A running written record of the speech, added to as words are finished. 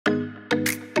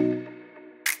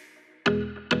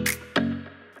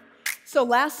So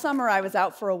last summer I was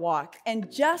out for a walk, and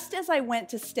just as I went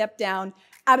to step down,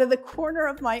 out of the corner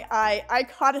of my eye, I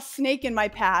caught a snake in my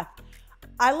path.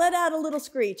 I let out a little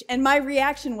screech, and my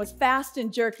reaction was fast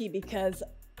and jerky because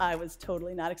I was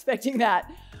totally not expecting that.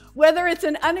 Whether it's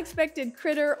an unexpected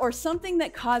critter or something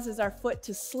that causes our foot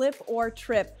to slip or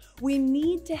trip, we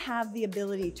need to have the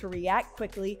ability to react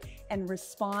quickly and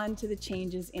respond to the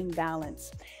changes in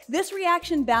balance. This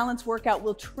reaction balance workout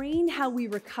will train how we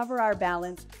recover our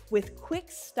balance with quick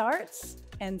starts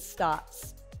and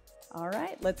stops. All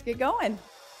right, let's get going.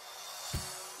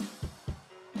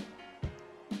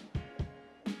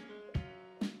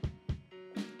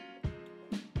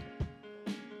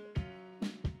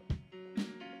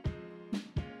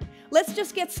 Let's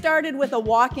just get started with a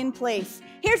walk in place.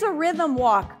 Here's a rhythm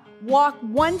walk. Walk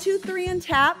 1, 2, 3 and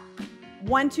tap.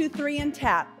 1, 2, 3 and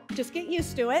tap. Just get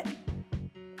used to it.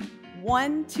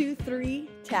 1, 2, 3,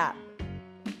 tap.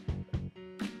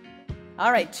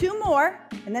 All right, 2 more.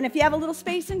 And then if you have a little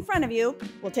space in front of you,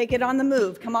 we'll take it on the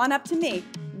move. Come on up to me.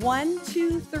 1,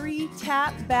 2, 3,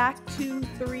 tap, back, 2,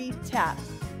 3, tap.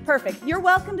 Perfect. You're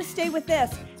welcome to stay with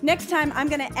this. Next time, I'm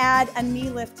gonna add a knee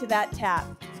lift to that tap.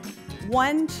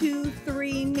 1, 2,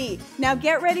 3, knee. Now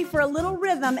get ready for a little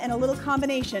rhythm and a little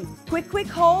combination. Quick, quick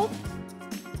hold.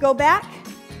 Go back.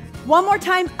 One more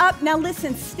time, up. Now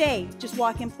listen, stay. Just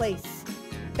walk in place.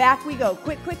 Back we go.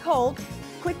 Quick, quick hold.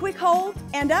 Quick, quick hold,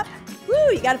 and up.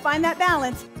 Woo, you gotta find that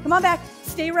balance. Come on back.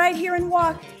 Stay right here and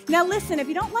walk. Now listen, if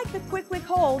you don't like the quick, quick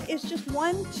hold, it's just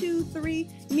 1, 2, 3,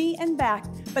 knee and back.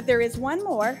 But there is one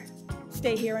more.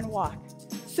 Stay here and walk.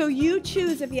 So you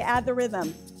choose if you add the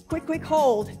rhythm. Quick, quick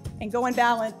hold, and going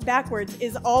backwards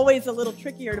is always a little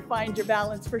trickier to find your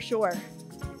balance for sure.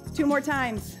 2 more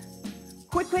times.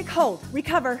 Quick, quick hold,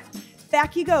 recover,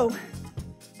 back you go.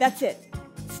 That's it.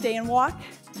 Stay and walk.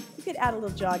 You could add a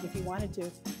little jog if you wanted to.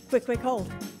 Quick, quick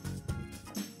hold.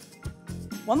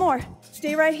 One more.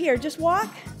 Stay right here, just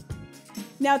walk.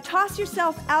 Now toss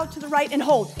yourself out to the right and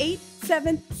hold. 8,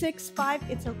 7, 6, 5.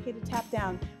 It's okay to tap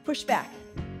down. Push back.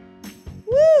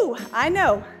 Woo, I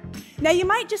know. Now you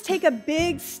might just take a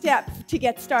big step to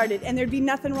get started, and there'd be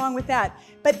nothing wrong with that.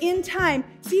 But in time,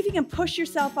 see if you can push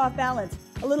yourself off balance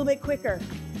a little bit quicker.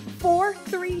 4,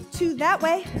 3, 2, that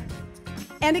way.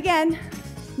 And again.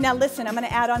 Now listen, I'm gonna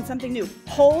add on something new.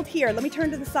 Hold here, let me turn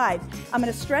to the side. I'm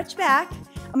gonna stretch back.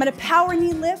 I'm gonna power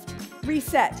knee lift,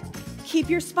 reset.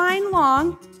 Keep your spine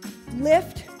long,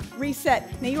 lift,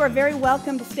 reset. Now you are very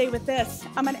welcome to stay with this.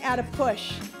 I'm gonna add a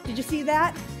push. Did you see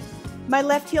that? My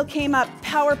left heel came up,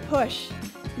 power push.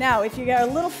 Now, if you're a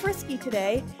little frisky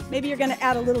today, maybe you're gonna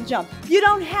add a little jump. You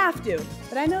don't have to,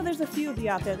 but I know there's a few of you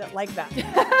out there that like that.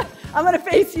 I'm gonna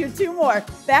face you, 2 more.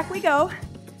 Back we go.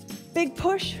 Big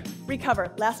push,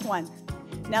 recover, last one.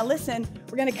 Now listen,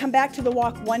 we're gonna come back to the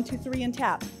walk 1, 2, 3 and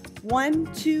tap.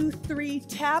 1, 2, 3,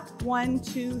 tap, 1,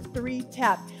 2, 3,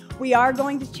 tap. We are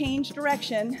going to change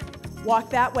direction. Walk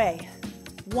that way.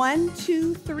 1,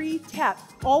 2, 3, tap.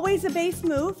 Always a base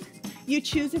move. You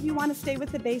choose if you want to stay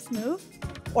with the base move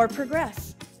or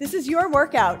progress. This is your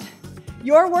workout.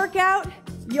 Your workout,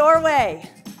 your way.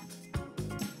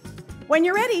 When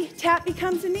you're ready, tap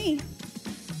becomes a knee.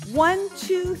 1,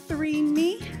 2, 3,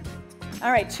 knee.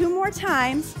 All right, 2 more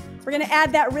times. We're gonna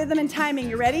add that rhythm and timing.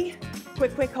 You ready?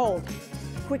 Quick, quick hold.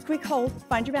 Quick, quick hold.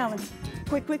 Find your balance.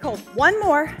 Quick, quick hold. One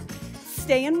more.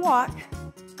 Stay and walk.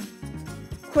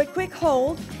 Quick, quick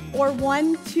hold. Or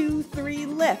 1, 2, 3,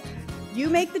 lift. You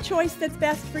make the choice that's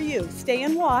best for you. Stay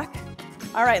and walk.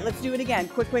 All right, let's do it again.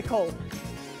 Quick, quick hold.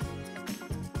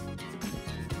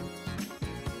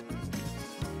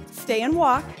 Stay and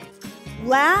walk.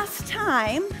 Last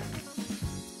time.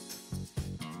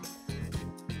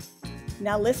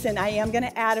 Now listen, I am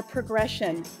gonna add a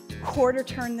progression. Quarter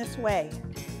turn this way.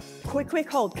 Quick,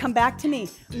 quick hold, come back to me.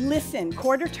 Listen,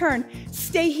 quarter turn,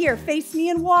 stay here, face me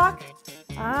and walk.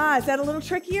 Ah, is that a little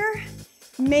trickier?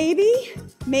 Maybe,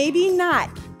 maybe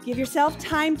not. Give yourself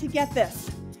time to get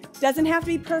this. Doesn't have to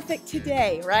be perfect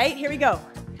today, right? Here we go.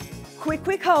 Quick,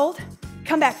 quick hold.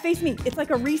 Come back, face me. It's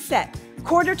like a reset.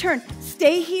 Quarter turn.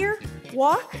 Stay here,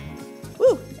 walk.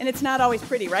 Woo, and it's not always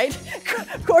pretty, right?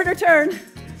 Quarter turn,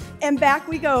 and back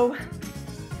we go.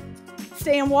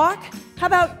 Stay and walk. How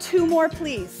about 2 more,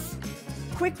 please?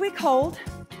 Quick, quick hold.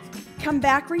 Come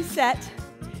back, reset.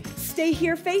 Stay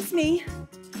here, face me.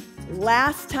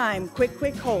 Last time, quick,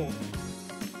 quick hold.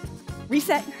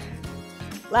 Reset.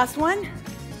 Last one.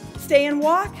 Stay and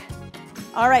walk.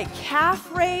 All right,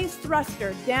 calf raise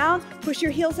thruster. Down, push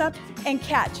your heels up and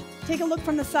catch. Take a look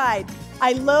from the side.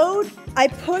 I load, I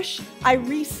push, I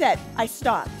reset, I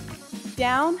stop.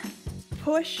 Down,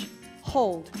 push,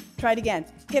 hold. Try it again.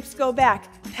 Hips go back,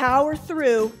 power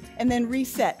through, and then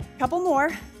reset. Couple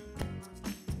more.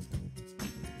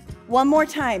 One more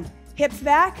time. Hips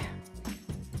back.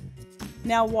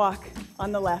 Now walk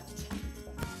on the left.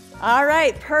 All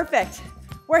right, perfect.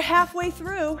 We're halfway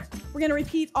through. We're going to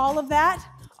repeat all of that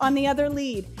on the other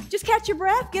lead. Just catch your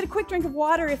breath. Get a quick drink of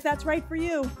water if that's right for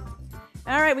you.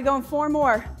 All right, we're going 4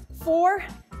 more. 4,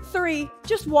 3.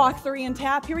 Just walk 3 and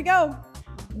tap. Here we go.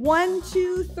 1,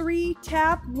 2, 3,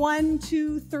 tap. 1,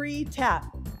 2, 3,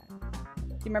 tap. Do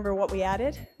you remember what we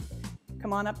added?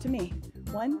 Come on up to me.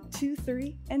 1, 2,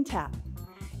 3, and tap.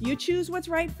 You choose what's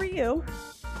right for you,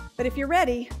 but if you're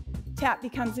ready, tap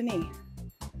becomes a knee.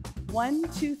 1,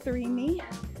 2, 3, knee.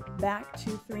 Back,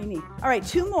 2, 3, knee. All right,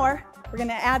 2 more. We're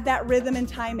gonna add that rhythm and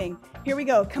timing. Here we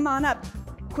go. Come on up.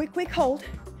 Quick, quick hold.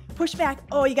 Push back.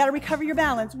 Oh, you gotta recover your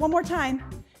balance. One more time.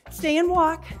 Stay and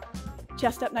walk.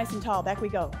 Chest up nice and tall. Back we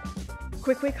go.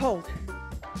 Quick, quick hold.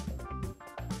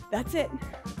 That's it.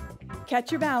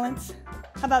 Catch your balance.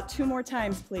 How about 2 more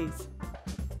times, please?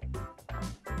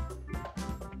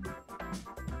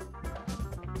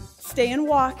 Stay and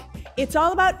walk. It's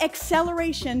all about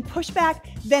acceleration, push back,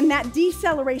 then that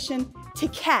deceleration to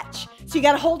catch. So you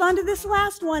got to hold on to this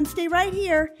last one. Stay right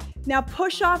here. Now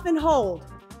push off and hold.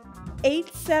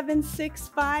 8, 7, 6,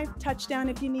 5, touchdown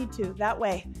if you need to, that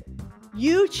way.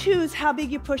 You choose how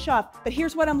big you push off, but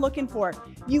here's what I'm looking for.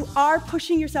 You are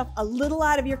pushing yourself a little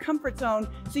out of your comfort zone,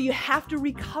 so you have to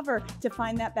recover to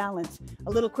find that balance. A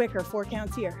little quicker, 4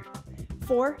 counts here.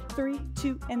 4, 3,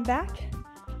 2, and back.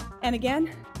 And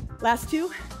again, last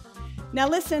 2. Now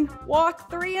listen,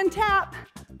 walk 3 and tap.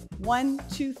 1,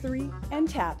 2, 3, and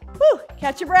tap. Woo,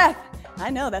 catch your breath.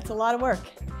 I know, that's a lot of work.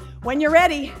 When you're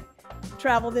ready,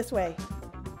 travel this way.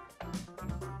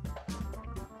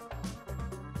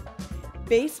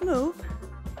 Base move.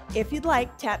 If you'd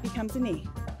like, tap becomes a knee.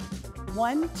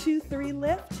 1, 2, 3,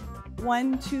 lift.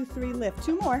 1, 2, 3, lift.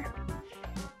 2 more.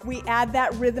 We add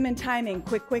that rhythm and timing.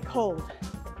 Quick, quick hold.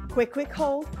 Quick, quick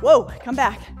hold. Whoa, come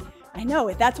back. I know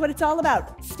it. That's what it's all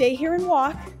about. Stay here and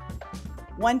walk.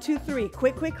 1, 2, 3.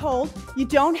 Quick, quick hold. You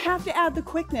don't have to add the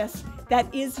quickness.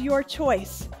 That is your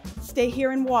choice. Stay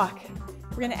here and walk.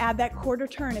 We're going to add that quarter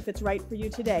turn if it's right for you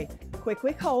today. Quick,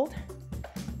 quick hold.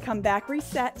 Come back,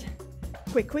 reset.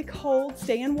 Quick, quick hold.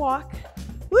 Stay and walk.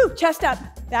 Woo, chest up.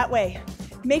 That way.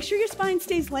 Make sure your spine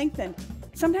stays lengthened.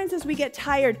 Sometimes as we get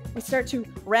tired, we start to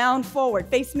round forward.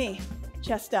 Face me.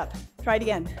 Chest up. Try it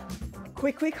again.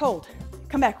 Quick, quick hold.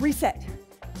 Come back, reset.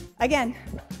 Again,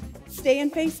 stay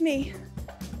and face me.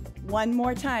 1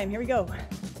 more time, here we go.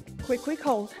 Quick, quick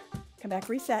hold. Come back,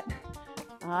 reset.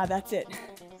 That's it.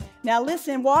 Now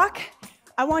listen, walk.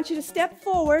 I want you to step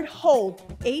forward, hold.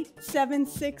 8, 7,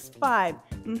 6, 5.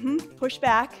 Push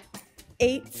back.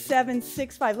 8, 7,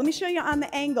 6, 5. Let me show you on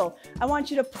the angle. I want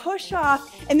you to push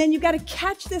off, and then you've got to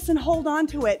catch this and hold on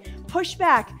to it. Push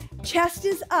back. Chest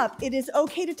is up. It is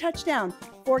okay to touch down.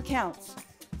 4 counts.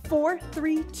 4,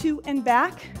 3, 2, and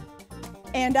back.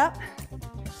 And up.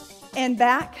 And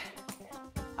back.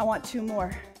 I want 2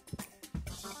 more.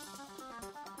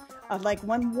 I'd like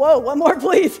one. Whoa, one more,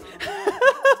 please.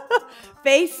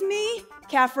 Face me,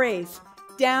 calf raise.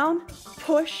 Down,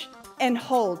 push, and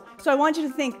hold. So I want you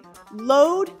to think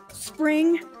load,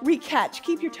 spring, recatch.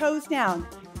 Keep your toes down.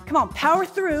 Come on, power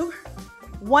through.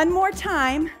 1 more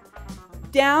time.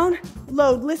 Down,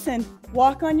 load. Listen,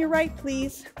 walk on your right,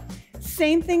 please.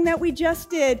 Same thing that we just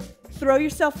did. Throw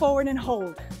yourself forward and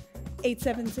hold. 8,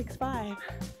 7, 6, 5.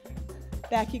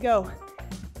 Back you go.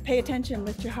 Pay attention.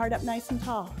 Lift your heart up nice and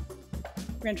tall.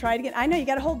 We're going to try it again. I know you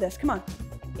got to hold this. Come on.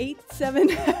 8, 7.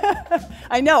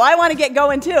 I know. I want to get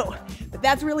going too. But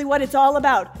that's really what it's all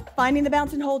about. Finding the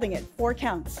bounce and holding it. 4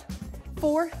 counts.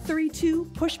 4, 3, 2.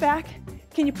 Push back.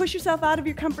 Can you push yourself out of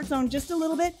your comfort zone just a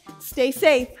little bit? Stay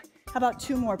safe. How about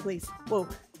 2 more, please? Whoa.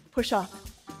 Push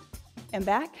off. And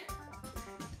back.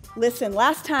 Listen,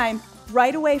 last time,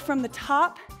 right away from the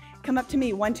top, come up to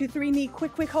me. 1, 2, 3, knee,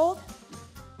 quick, quick hold.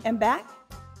 And back.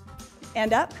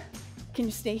 And up. Can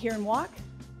you stay here and walk?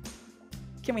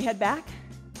 Can we head back?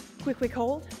 Quick, quick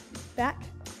hold. Back.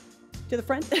 To the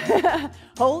front.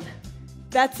 Hold.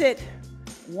 That's it.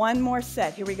 1 more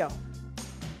set. Here we go.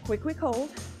 Quick, quick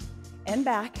hold. And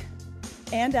back.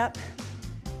 And up.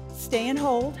 Stay and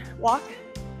hold. Walk.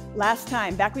 Last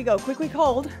time. Back we go. Quick, quick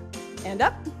hold. And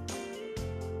up.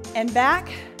 And back.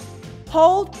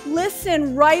 Hold.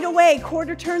 Listen right away.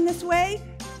 Quarter turn this way.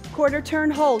 Quarter turn,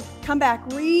 hold. Come back.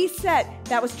 Reset.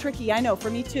 That was tricky. I know. For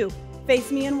me too.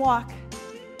 Face me and walk.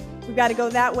 We've got to go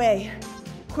that way.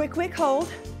 Quick, quick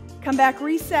hold. Come back.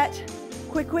 Reset.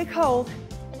 Quick, quick hold.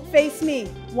 Face me.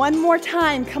 1 more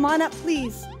time. Come on up,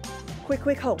 please. Quick,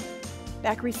 quick hold.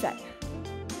 Back, reset.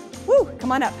 Woo,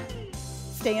 come on up.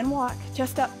 Stay and walk,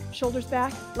 chest up, shoulders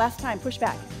back. Last time, push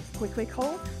back. Quick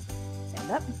hold,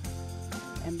 stand up,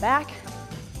 and back.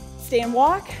 Stay and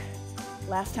walk.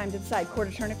 Last time to the side,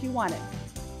 quarter turn if you want it.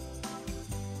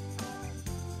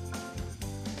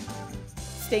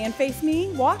 Stay and face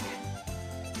me, walk.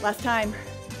 Last time.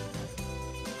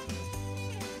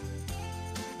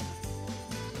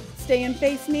 Stay and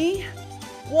face me,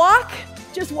 walk.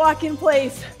 Just walk in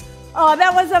place. Oh,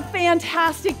 that was a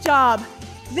fantastic job.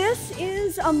 This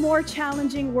is a more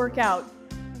challenging workout.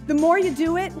 The more you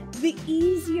do it, the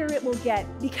easier it will get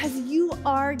because you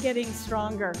are getting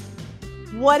stronger.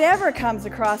 Whatever comes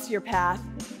across your path,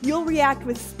 you'll react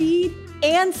with speed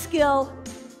and skill,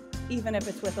 even if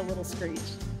it's with a little screech.